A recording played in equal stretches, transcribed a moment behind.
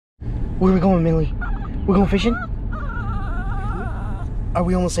Where are we going, Millie? We're going fishing? Are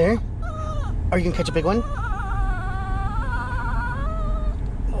we almost there? Are you gonna catch a big one?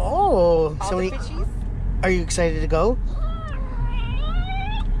 Oh, so many. Are you excited to go?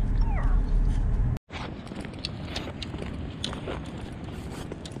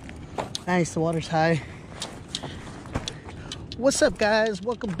 Nice, the water's high. What's up, guys?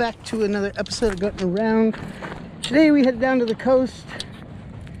 Welcome back to another episode of GoatinAround. Today we headed down to the coast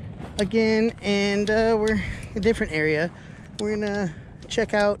again, and we're in a different area. We're gonna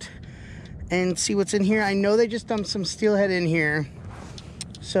check out and see what's in here. I know they just dumped some steelhead in here,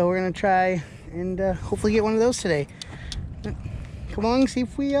 so we're gonna try and hopefully get one of those today. Come along, see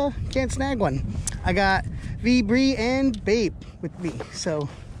if we can't snag one. I got V, Bree, and Babe with me, so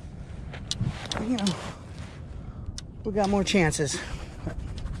you know we got more chances. But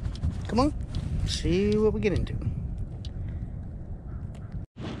come on, see what we get into.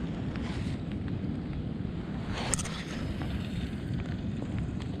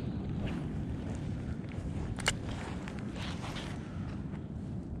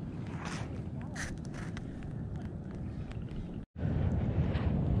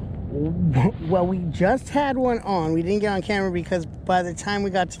 Well, we just had one on. We didn't get on camera because by the time we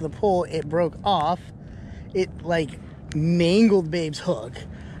got to the pole, it broke off. It like mangled Babe's hook,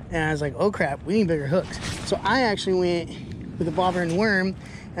 and I was like, oh crap, we need bigger hooks. So I actually went with a bobber and worm,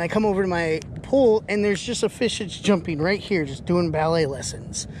 and I come over to my pole, and there's just a fish that's jumping right here, just doing ballet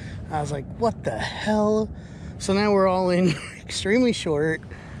lessons. I was like, what the hell? So now we're all in extremely short,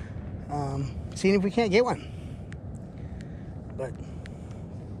 seeing if we can't get one. But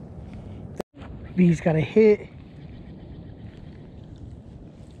V's got a hit.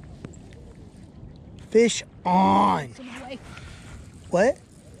 Fish on. What?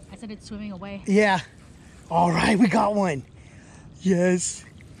 I said it's swimming away. Yeah. All right, we got one. Yes.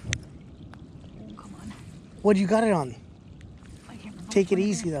 Oh, come on. What do you got it on? I can't remember. Take it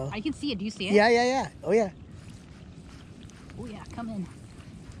easy though. I can see it. Do you see it? Yeah. Oh yeah. Oh yeah, come in.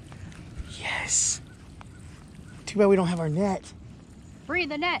 Yes. Too bad we don't have our net. Free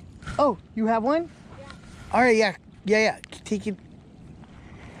the net. Oh, you have one? Yeah. All right, yeah. Take it.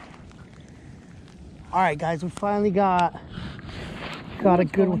 All right, guys, we finally got a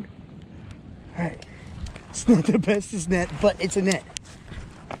good one. All right. It's not the bestest net, but it's a net.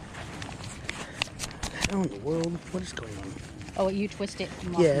 How in the world? What is going on? Oh, you twist it.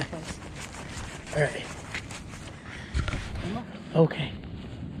 And Yeah. All right. Okay.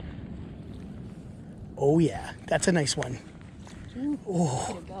 Oh yeah, that's a nice one.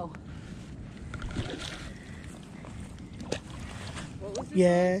 Oh. Go.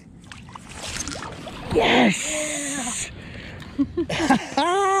 Yeah. Yes.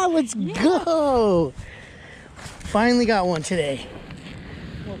 Let's go. Finally got one today.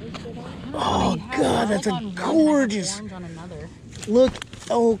 Oh god, that's a gorgeous. Look.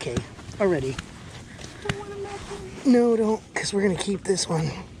 Oh, okay. Already. No, don't, because we're gonna keep this one.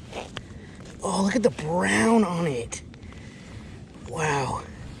 Oh, look at the brown on it. Wow.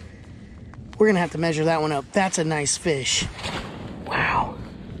 We're gonna have to measure that one up. That's a nice fish. Wow.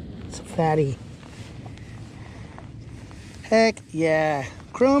 It's a fatty. Heck yeah.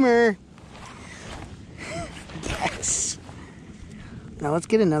 Cromer. Yes. Now let's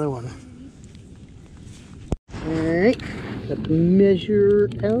get another one. Alright. Got the measure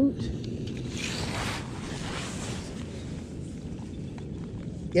out.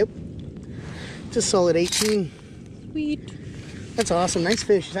 Yep. It's a solid 18. Sweet. That's awesome. Nice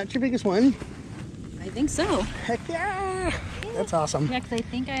fish. Is that your biggest one? I think so. Heck yeah. That's awesome. Yeah, because I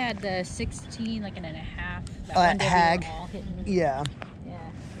think I had the 16, like, and a half. At Hag. Yeah. Yeah.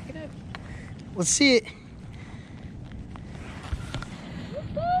 Pick it up. Let's see it.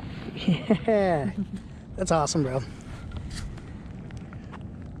 Yeah. That's awesome, bro.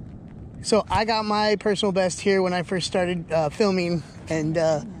 So I got my personal best here when I first started filming, and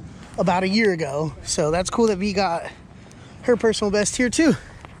about a year ago. So that's cool that V got her personal best here too.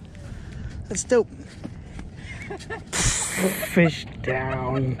 That's dope. Fish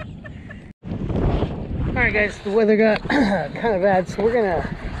down. All right, guys, the weather got kind of bad, so we're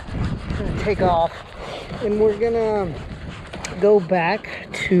gonna take off, and we're gonna go back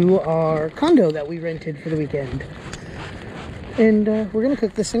to our condo that we rented for the weekend, and we're gonna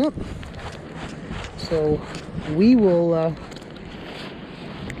cook this thing up. So we will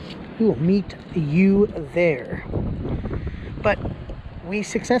meet you there. But we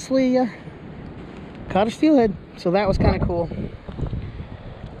successfully caught a steelhead, so that was kind of cool.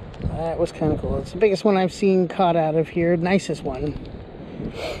 That was kind of cool. It's the biggest one I've seen caught out of here, nicest one.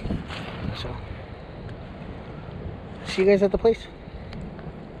 So, see you guys at the place.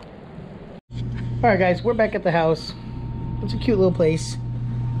 Alright guys, we're back at the house. It's a cute little place.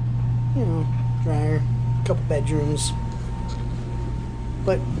 You know, dryer, couple bedrooms.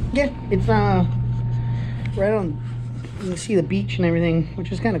 But yeah, it's right on, you can see the beach and everything,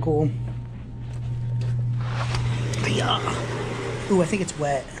 which is kind of cool. Yeah. Ooh, I think it's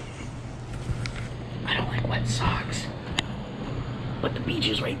wet. I don't like wet socks. But the beach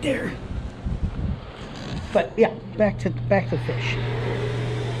is right there. But yeah, back to fish.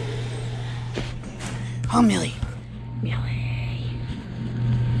 Oh, Millie. Millie.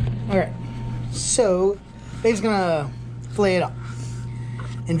 Alright. So, Babe's gonna fillet it up.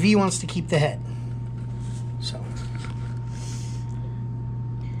 And V wants to keep the head. So.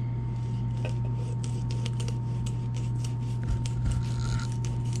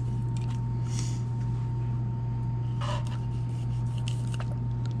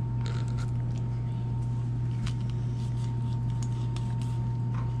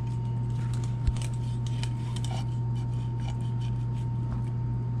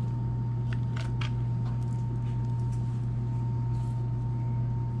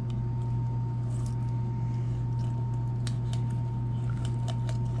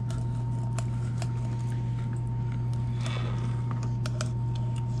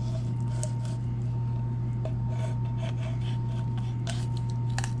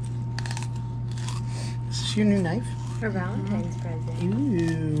 Is this your new knife? For Valentine's present.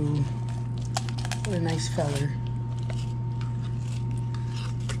 Ooh. What a nice feller.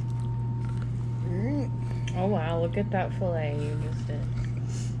 Alright. Oh wow, look at that fillet you just did.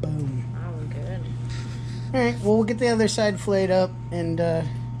 Boom. Wow, good. Alright, well, we'll get the other side filleted up, and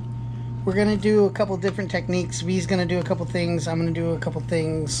we're going to do a couple different techniques. V's going to do a couple things. I'm going to do a couple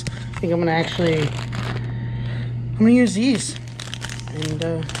things. I think I'm going to use these and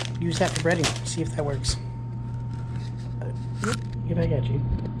use that for breading. See if that works. Get back at you.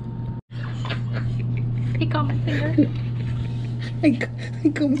 He got my finger. I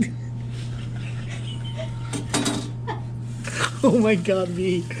come. Oh my God,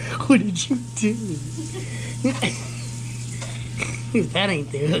 V! What did you do? That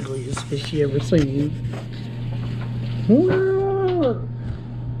ain't the ugliest fish you ever seen.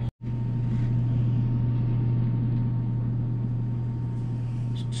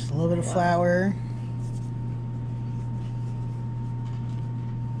 Just a little bit of flour.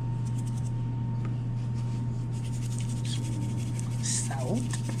 Salt.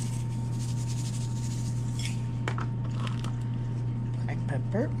 Black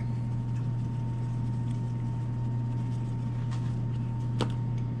pepper.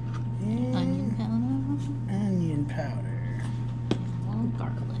 Onion powder. Onion powder. Oh,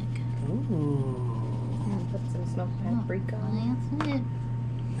 garlic. Ooh. Put some smoked paprika on. That's it.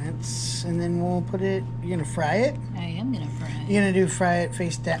 That's, and then we'll put it, you're gonna fry it? I am gonna fry it. You're gonna fry it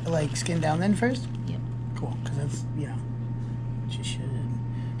face down, like skin down then first? Yep. Cool, because that's, you know, what you should.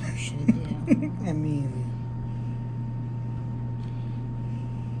 You should do. I mean.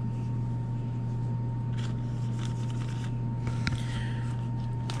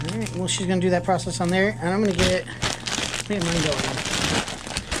 Alright, well, she's gonna do that process on there, and I'm gonna get mine going.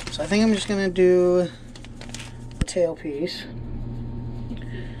 So I think I'm just gonna do the tail piece.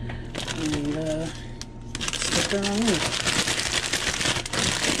 And stick her on in.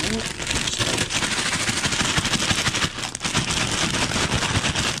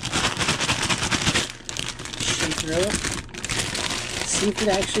 Shake her up. See if it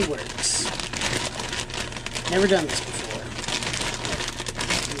actually works. Never done this before.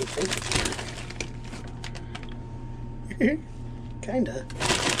 What do you think? Kinda.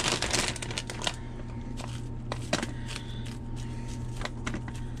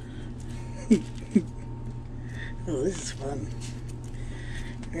 Oh, this is fun.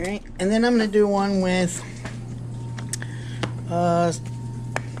 Alright, and then I'm going to do one with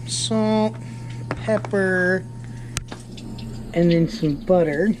salt, pepper, and then some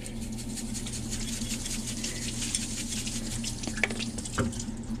butter.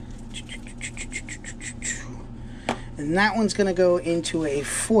 And that one's going to go into a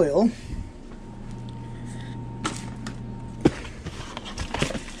foil.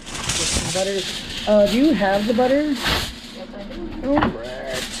 With some butter. Do you have the butter? Yes, I do.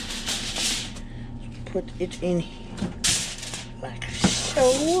 Alright. Put it in here. Like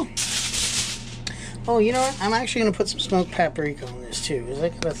so. Oh, you know what? I'm actually going to put some smoked paprika on this too. Is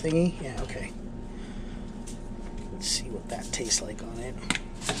that kind of thingy? Yeah, okay. Let's see what that tastes like on it.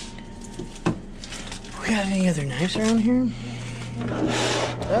 We got any other knives around here?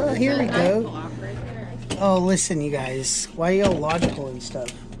 Oh, here we go. Oh, listen, you guys. Why are you all logical and stuff?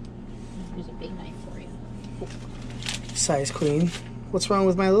 Here's a big knife. Size queen. What's wrong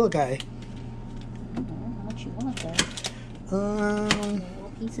with my little guy? Little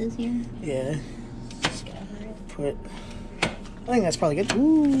pieces here. Yeah. Scatter it. Put. I think that's probably good.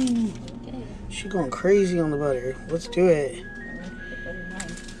 Ooh. Okay. She's going crazy on the butter. Let's do it.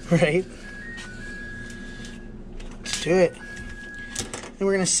 Right? Let's do it. And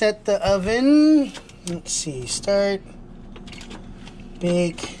we're gonna set the oven. Let's see. Start.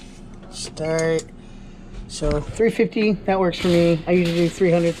 Bake. Start. So 350, that works for me. I usually do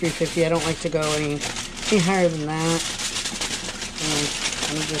 300, 350. I don't like to go any higher than that. And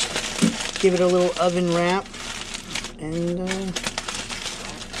I'm gonna just give it a little oven wrap and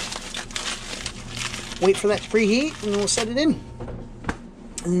wait for that to preheat, and then we'll set it in.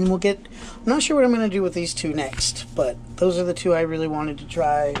 And then we'll get, I'm not sure what I'm gonna do with these two next, but those are the two I really wanted to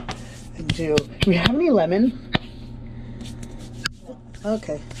try and do. Do we have any lemon?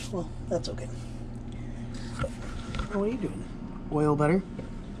 Okay, well, that's okay. What are you doing? Oil butter?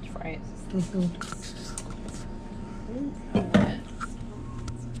 Fry it.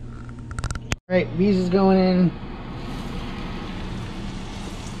 Alright, V's is going in.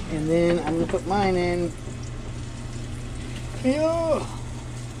 And then I'm going to put mine in. Yeah.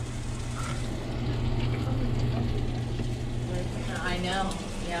 I know.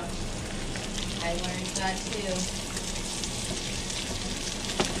 Yep. I learned that too.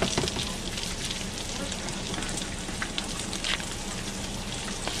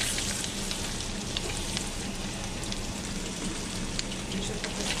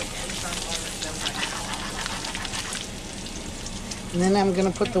 And then I'm going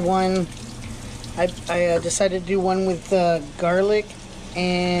to put the one, I decided to do one with garlic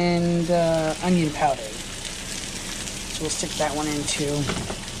and onion powder. So we'll stick that one in too.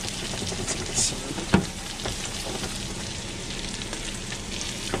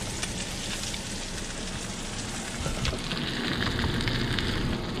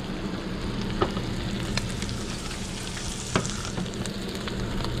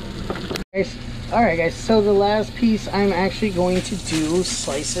 Alright guys, so the last piece I'm actually going to do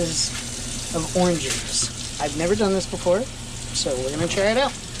slices of oranges. I've never done this before, so we're going to try it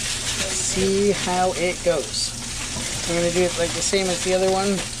out. See how it goes. I'm going to do it like the same as the other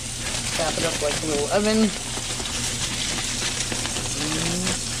one. Tap it up like a little oven.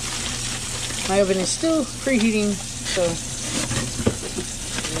 My oven is still preheating, so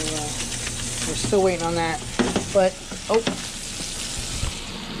we're still waiting on that. But, oh.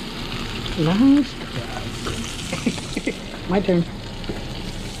 Nice. My turn.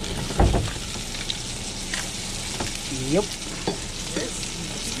 Yep.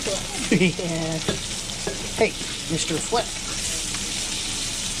 Yeah. Hey, Mr. Flip.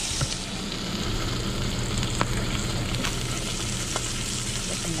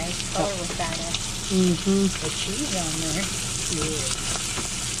 That's a nice color with that the cheese on there.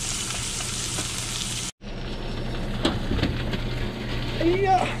 Yeah.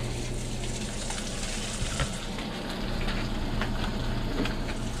 Yeah.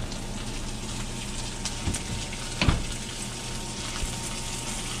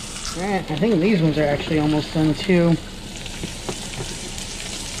 Alright, I think these ones are actually almost done too.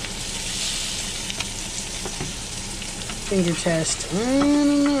 Finger test. I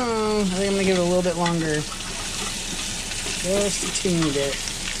don't know. I think I'm gonna give it a little bit longer. Just a teeny bit.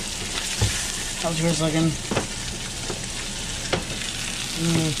 How's yours looking?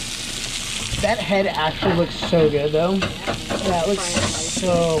 That head actually looks so good though. That looks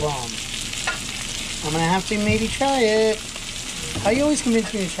so bomb. I'm gonna have to maybe try it. How you always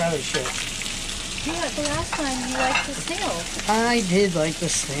convince me to try this shit? Yeah, the last time you liked the snail. I did like the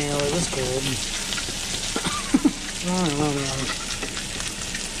snail. It was good. Oh, man.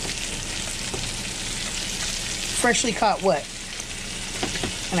 Freshly caught what?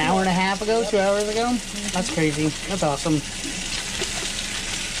 An hour and a half ago? 2 hours ago? That's crazy. That's awesome.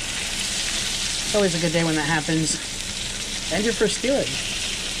 It's always a good day when that happens. And your first steelhead.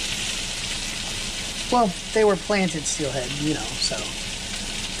 Well, they were planted steelhead, you know, so.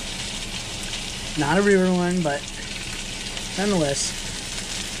 Not a river one, but nonetheless.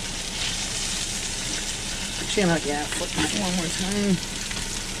 Actually, I'm not, yeah, flip that one more time.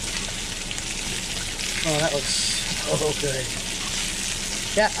 Oh, that looks so good.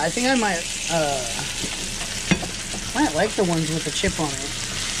 Yeah, I think I might like the ones with the chip on it.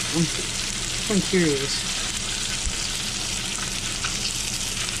 I'm curious.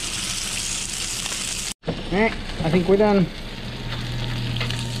 Alright, I think we're done.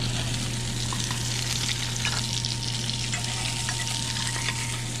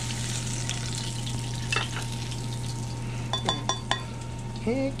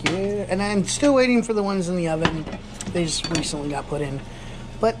 Heck yeah. And I'm still waiting for the ones in the oven. They just recently got put in.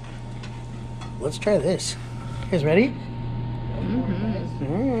 But let's try this. You guys ready?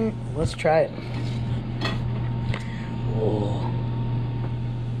 Alright, let's try it. Oh.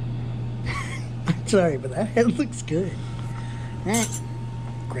 Sorry, but that head looks good. Alright,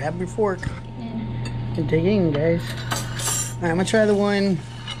 grab your fork and dig in, guys. Alright, I'm gonna try the one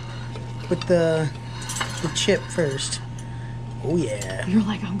with the chip first. Oh yeah. You're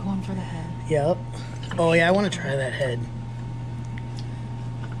like, I'm going for the head. Yep. Oh yeah, I want to try that head.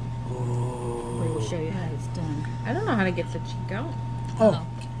 Oh. We'll show you how it's done. I don't know how to get the cheek out. Oh.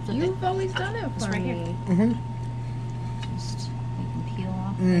 You've always done it for right me. here. Mm-hmm. Just you can peel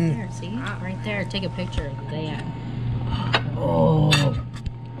off right there. See? Right there. Take a picture of that. Oh.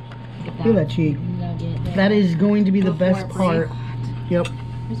 Look at that cheek. Nugget there. That is going to be the Go best for it, part. Yep.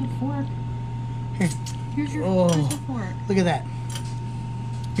 Here's your fork. Here. Here's your Oh. fork. Look at that.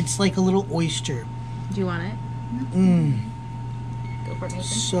 It's like a little oyster. Do you want it? Mmm. Go for it, Nathan.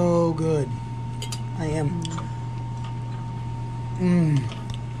 So good. I am. Mmm.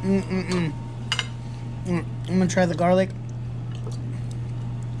 I'm gonna try the garlic.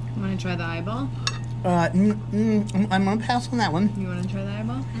 You want to try the eyeball? I'm gonna pass on that one. You want to try the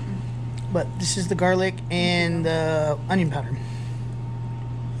eyeball? But this is the garlic and the onion powder.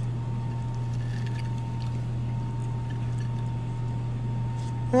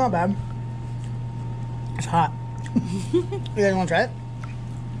 Not bad. It's hot. You guys want to try it?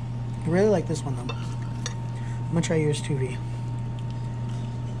 I really like this one though. I'm gonna try yours too, V.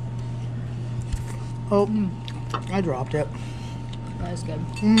 Oh, I dropped it. That was good.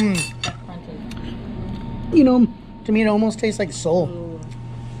 Mmm. That crunchy. You know, to me it almost tastes like soul. Ooh.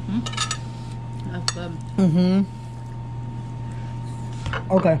 That's good. Mm-hmm.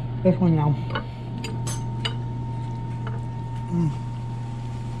 Okay, this one now.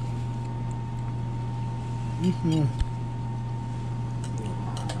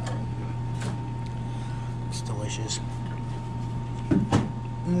 It's delicious.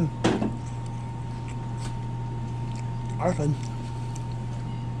 Arfin.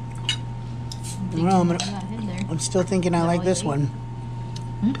 Well, I'm still thinking I like this one.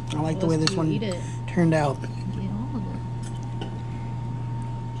 I like the way this one turned out. Get all of it.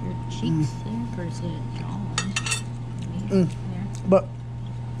 Your cheeks there, or is it all there? But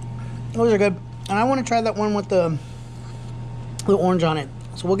those are good. And I want to try that one with the orange on it.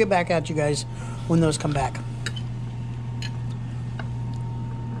 So we'll get back at you guys when those come back.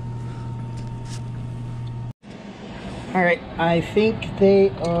 Alright, I think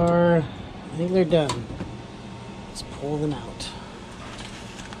they're done. Let's pull them out.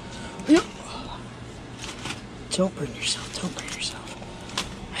 Yep. Don't burn yourself, don't burn yourself.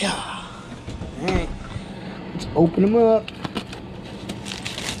 Yeah. Alright, let's open them up.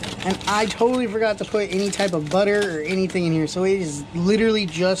 And I totally forgot to put any type of butter or anything in here, so it is literally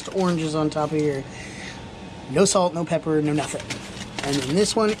just oranges on top of here. No salt, no pepper, no nothing. And then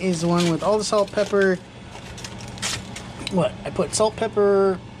this one is the one with all the salt, pepper. What? I put salt,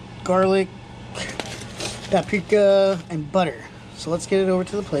 pepper, garlic, paprika, and butter. So let's get it over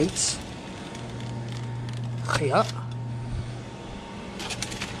to the plates. Yeah.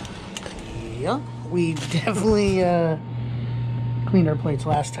 Yeah. We definitely cleaned our plates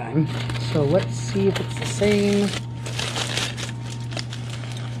last time. So let's see if it's the same.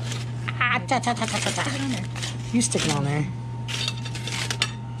 You stick it on there.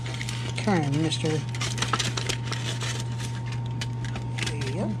 Come on, mister.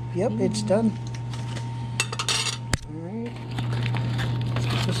 Yep, it's done. Alright. Let's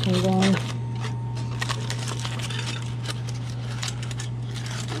put this one going.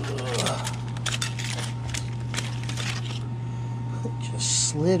 It just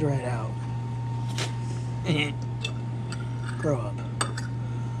slid right out. Grow up.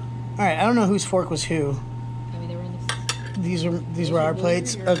 Alright, I don't know whose fork was who. Maybe they were in this. These were our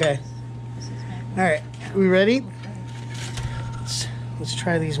plates? Okay. Alright, we ready? Let's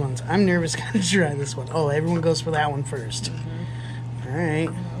try these ones. I'm nervous to try this one. Oh, everyone goes for that one first. Alright.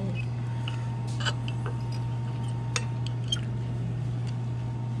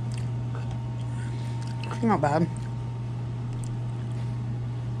 Not bad.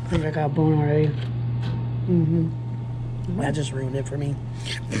 I think I got a bone already. That just ruined it for me.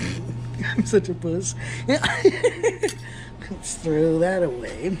 I'm such a puss. Let's throw that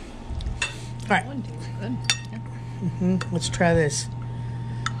away. Alright. Let's try this.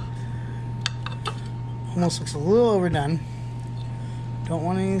 Almost looks a little overdone. Don't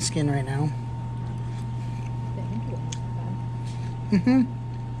want any skin right now.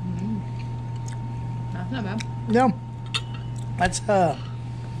 That's not bad. No. That's,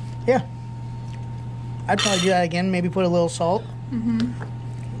 yeah. I'd probably do that again. Maybe put a little salt.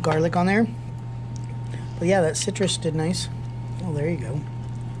 Garlic on there. But yeah, that citrus did nice. Oh, there you go.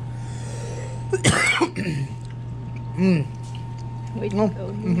 Way to Oh, go.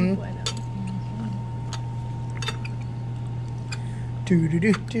 mhm. Bueno.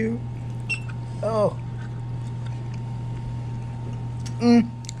 Do. Oh.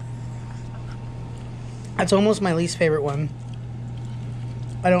 That's almost my least favorite one.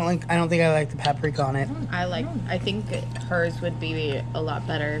 I don't think I like the paprika on it. I think hers would be a lot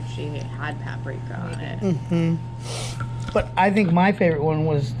better if she had paprika on it. But I think my favorite one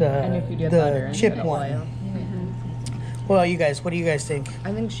was And if you did butter the instead chip of one. oil. Well, you guys, what do you guys think?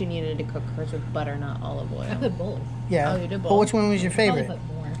 I think she needed to cook hers with butter, not olive oil. I put both. Yeah. Oh, you did But both? which one was your Probably favorite?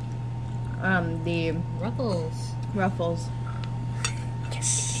 put more. The Ruffles. Ruffles.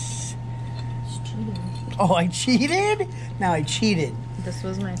 Yes. It's cheating. Oh, I cheated? Now I cheated. This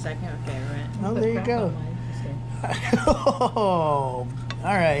was my second favorite. Oh, Put there you crap go. on mine. Just kidding. Oh,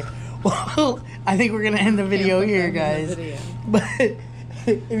 all right. Well, I think we're gonna end the video put here, that in the guys. video. But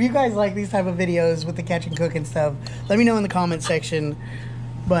if you guys like these type of videos with the catch and cook and stuff, let me know in the comment section.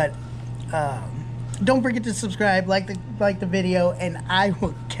 But don't forget to subscribe, like the video, and I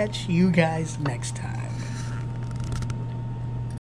will catch you guys next time.